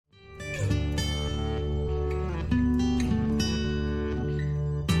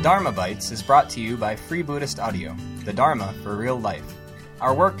Dharmabytes is brought to you by Free Buddhist Audio, the Dharma for real life.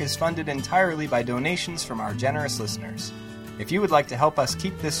 Our work is funded entirely by donations from our generous listeners. If you would like to help us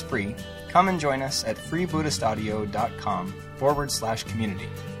keep this free, come and join us at freebuddhistaudio.com/community.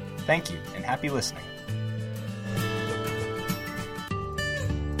 Thank you and happy listening.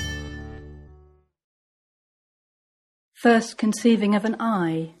 First conceiving of an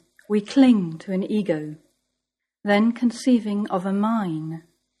I, we cling to an ego. Then conceiving of a mine,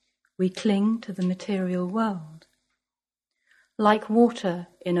 we cling to the material world. Like water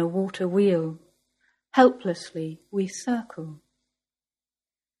in a water wheel, helplessly we circle.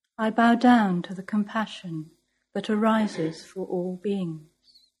 I bow down to the compassion that arises for all beings.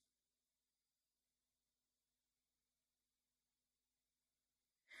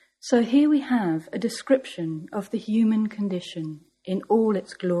 So here we have a description of the human condition in all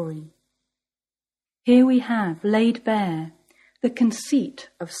its glory. Here we have laid bare the conceit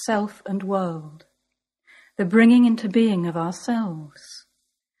of self and world, the bringing into being of ourselves,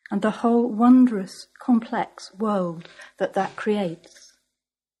 and the whole wondrous, complex world that creates.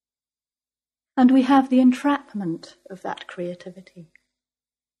 And we have the entrapment of that creativity,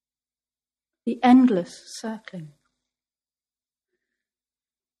 the endless circling.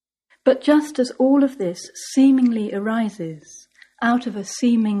 But just as all of this seemingly arises out of a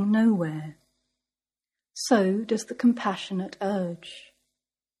seeming nowhere, so does the compassionate urge,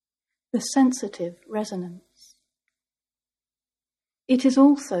 the sensitive resonance. It is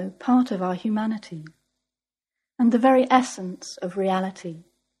also part of our humanity and the very essence of reality.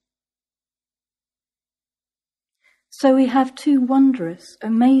 So we have two wondrous,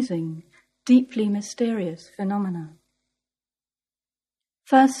 amazing, deeply mysterious phenomena.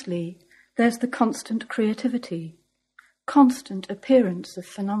 Firstly, there's the constant creativity, constant appearance of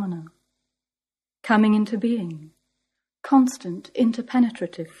phenomena, coming into being, constant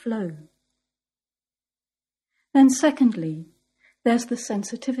interpenetrative flow. Then secondly, there's the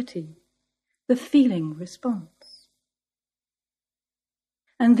sensitivity, the feeling response.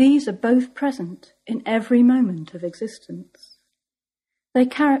 And these are both present in every moment of existence. They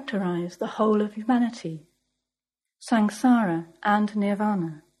characterize the whole of humanity, samsara and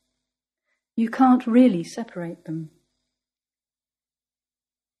nirvana. You can't really separate them.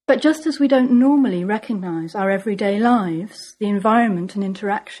 But just as we don't normally recognize our everyday lives, the environment and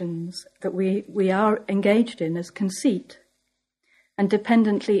interactions that we are engaged in as conceit and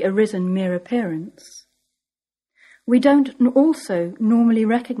dependently arisen mere appearance, we don't also normally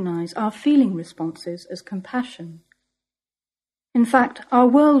recognize our feeling responses as compassion. In fact, our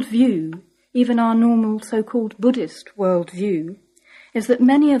worldview, even our normal so-called Buddhist worldview, is that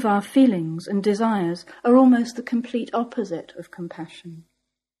many of our feelings and desires are almost the complete opposite of compassion.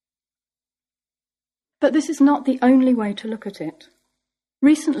 But this is not the only way to look at it.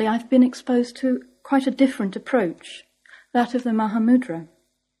 Recently I've been exposed to quite a different approach, that of the Mahamudra.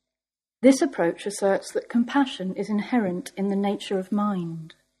 This approach asserts that compassion is inherent in the nature of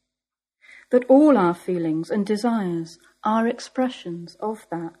mind, that all our feelings and desires are expressions of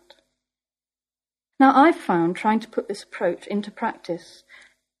that. Now I've found trying to put this approach into practice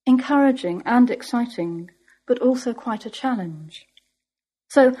encouraging and exciting, but also quite a challenge.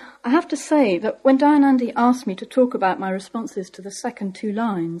 So I have to say that when Dayanandi asked me to talk about my responses to the second two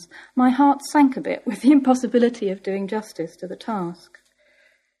lines, my heart sank a bit with the impossibility of doing justice to the task.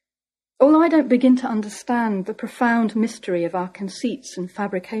 Although I don't begin to understand the profound mystery of our conceits and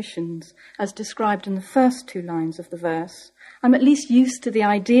fabrications as described in the first two lines of the verse, I'm at least used to the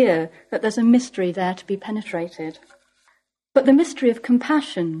idea that there's a mystery there to be penetrated. But the mystery of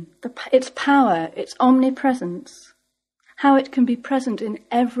compassion, its power, its omnipresence, how it can be present in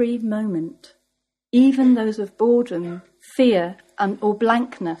every moment, even those of boredom, fear, or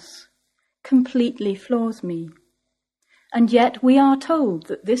blankness, completely floors me. And yet we are told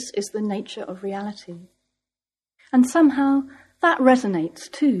that this is the nature of reality. And somehow that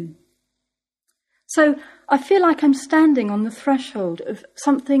resonates too. So I feel like I'm standing on the threshold of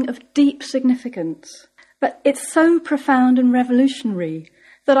something of deep significance, but it's so profound and revolutionary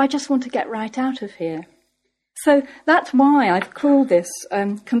that I just want to get right out of here. So that's why I've called this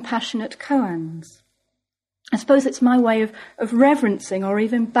compassionate koans. I suppose it's my way of reverencing or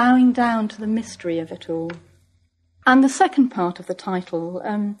even bowing down to the mystery of it all. And the second part of the title,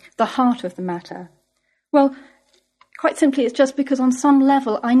 the heart of the matter, well, quite simply it's just because on some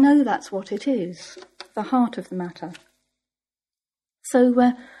level I know that's what it is, the heart of the matter.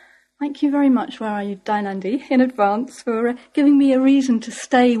 So thank you very much, Where Are You, Dayanandi, in advance for giving me a reason to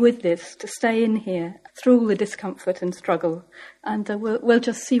stay with this, to stay in here through all the discomfort and struggle, and we'll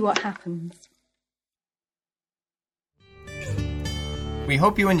just see what happens. We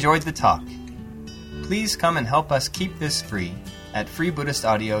hope you enjoyed the talk. Please come and help us keep this free at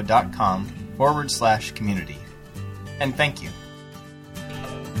freebuddhistaudio.com/community. And thank you.